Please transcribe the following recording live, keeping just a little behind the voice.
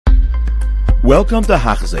Welcome to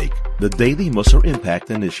Hachzik, the Daily Musar Impact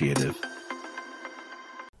Initiative.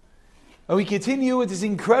 And we continue with this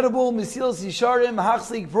incredible Mesilas Yesharim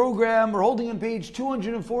Hachzik program. We're holding on page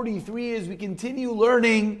 243 as we continue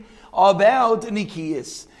learning about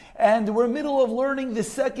Nikiyas. And we're in the middle of learning the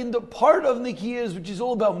second part of Nikiyas, which is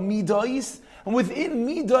all about Midais. And within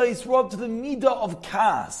Midais, we're up to the Midah of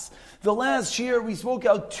Kas. The last year we spoke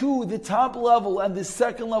out to the top level and the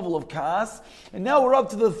second level of Kas. And now we're up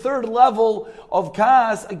to the third level of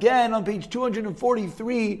Kas, again on page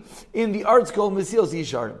 243 in the art school Mesilas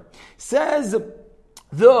Yesharim. Says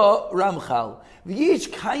the Ramchal, there's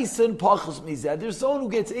someone who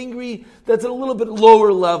gets angry that's at a little bit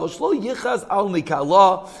lower level. He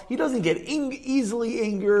doesn't get easily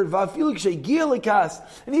angered.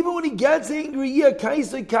 And even when he gets angry,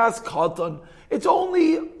 it's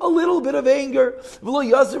only a little bit of anger.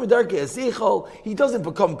 He doesn't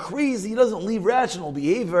become crazy. He doesn't leave rational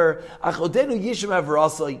behavior.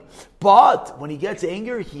 But when he gets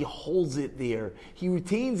anger, he holds it there. He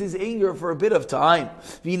retains his anger for a bit of time.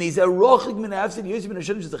 This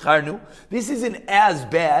isn't as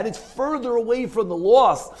bad. It's further away from the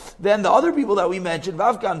loss than the other people that we mentioned.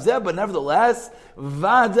 But nevertheless,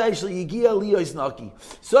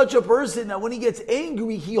 such a person that when he gets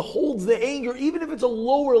angry, he holds the anger. Even if it's a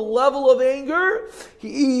lower level of anger,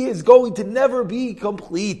 he is going to never be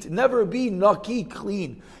complete, never be naki,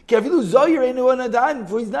 clean. For he's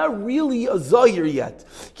not really a zayir yet.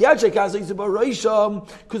 Because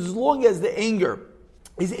as long as the anger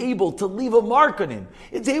is able to leave a mark on him,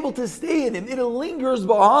 it's able to stay in him, it lingers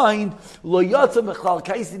behind,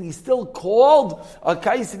 and he's still called a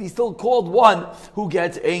kaisin, he's still called one who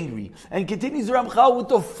gets angry. And continues the Ramchal with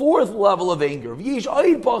the fourth level of anger. He's a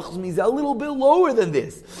little bit lower than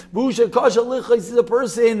this. This is a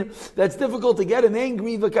person that's difficult to get him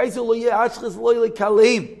angry.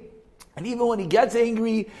 And even when he gets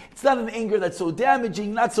angry, it's not an anger that's so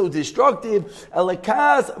damaging, not so destructive.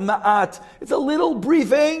 It's a little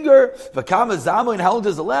brief anger. And how long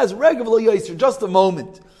does it last? Just a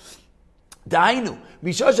moment.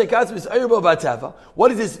 What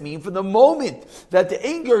does this mean? From the moment that the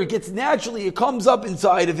anger gets naturally, it comes up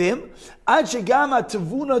inside of him, until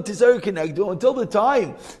the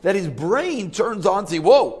time that his brain turns on and say,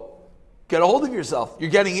 whoa, get a hold of yourself. You're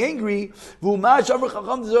getting angry. This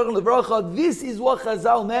is what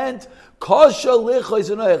Chazal meant.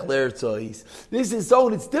 This is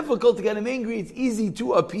someone, it's difficult to get him angry. It's easy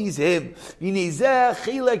to appease him.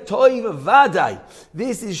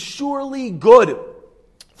 This is surely good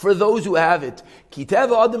for those who have it.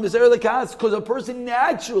 Because a person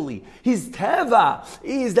naturally, his teva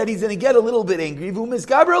is that he's going to get a little bit angry. And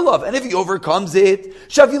if he overcomes it,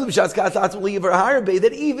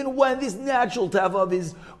 that even when this natural teva of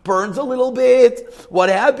his burns a little bit, what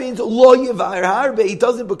happens? He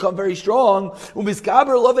doesn't become very strong.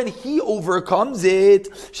 And he overcomes it.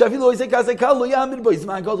 Because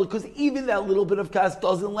even that little bit of kas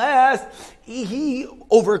doesn't last. He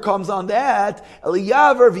overcomes on that.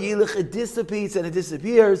 It dissipates and it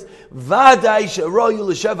disappears.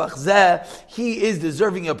 He is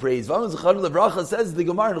deserving of praise. Says the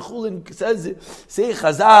Gemara in Chulin, say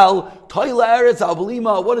Chazal,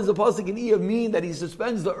 what does the pasuk in Iyov mean that he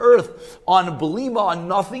suspends the earth on belima, on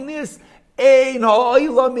nothingness?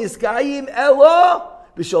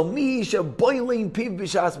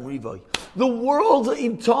 The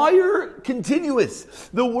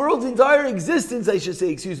world's entire existence,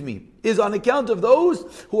 is on account of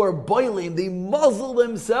those who are boiling. They muzzle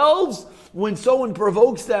themselves when someone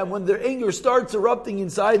provokes them, when their anger starts erupting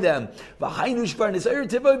inside them. Their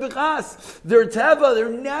teva, their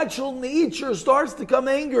natural nature starts to come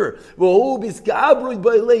anger.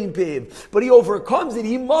 But he overcomes it,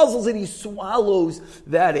 he muzzles it, he swallows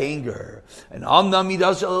that anger. And what's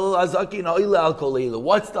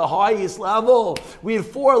the highest level? We had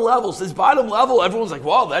 4 levels. This bottom level, everyone's like,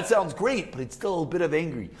 wow, that sounds great, but it's still a bit of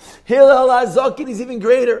angry. Hillel HaZakin is even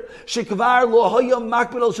greater. Shekvar lo hayam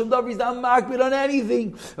makbid al shem davar. He's not makbid on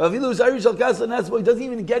anything. Avilu zayir shel kas, and that's why he doesn't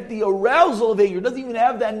even get the arousal of anger. Doesn't even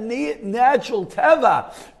have that natural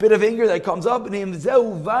teva bit of anger that comes up in him.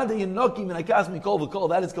 Zehu vada yinokim and akas mikol v'kol.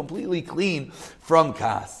 That is completely clean from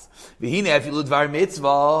kas. Now even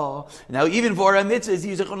for a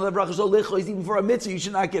mitzvah, even for a mitzvah, you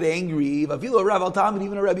should not get angry. Even a rabbi and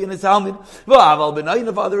his talmid,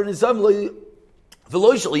 a father and his son.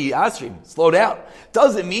 Yesharim, slow down.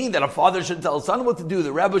 Doesn't mean that a father shouldn't tell his son what to do,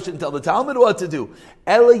 the rabbi shouldn't tell the Talmud what to do.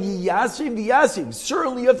 Yesharim,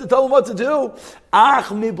 certainly you have to tell him what to do.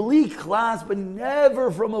 But never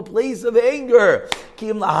from a place of anger.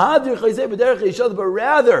 But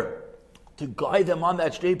rather to guide them on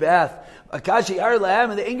that straight path. And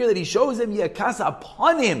the anger that he shows them, yakasa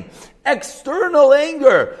upon him, external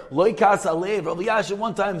anger. Loikasa lev. Rav Elyashiv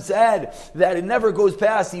one time said that it never goes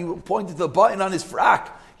past. He pointed to the button on his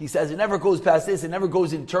frock. He says it never goes past this, it never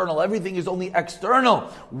goes internal. Everything is only external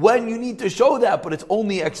when you need to show that, but it's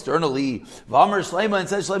only externally. V'amar Shleima, and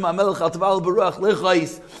says Shleima Melech al Taval Baruch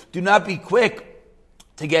Lichais, do not be quick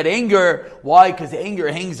to get anger. Why? Because the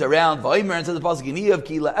anger hangs around. V'aymer, and says the pasuk in Iyov,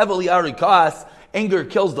 ki la'evel yarikas, anger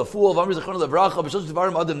kills the fool. V'amar Zechon levracha, b'shosh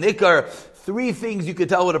devarim adam nikar. Three things you can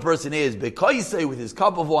tell what a person is: bekaisai, with his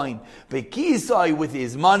cup of wine; bekisai, with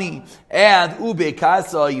his money; and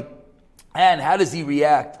ubekasai. And how does he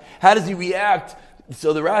react? How does he react?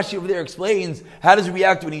 So the Rashi over there explains, how does he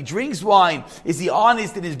react when he drinks wine? Is he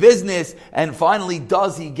honest in his business? And finally,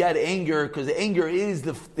 does he get anger? Because anger is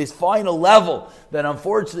this final level that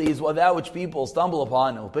unfortunately is that which people stumble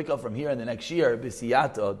upon. And we'll pick up from here in the next year.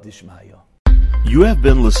 B'siyata dishmaya. You have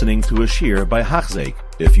been listening to a shir by Hachzeik.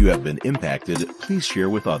 If you have been impacted, please share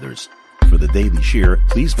with others. For the daily shir,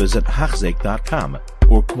 please visit Hachzeik.com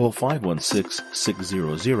or call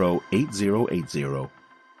 516-600-8080.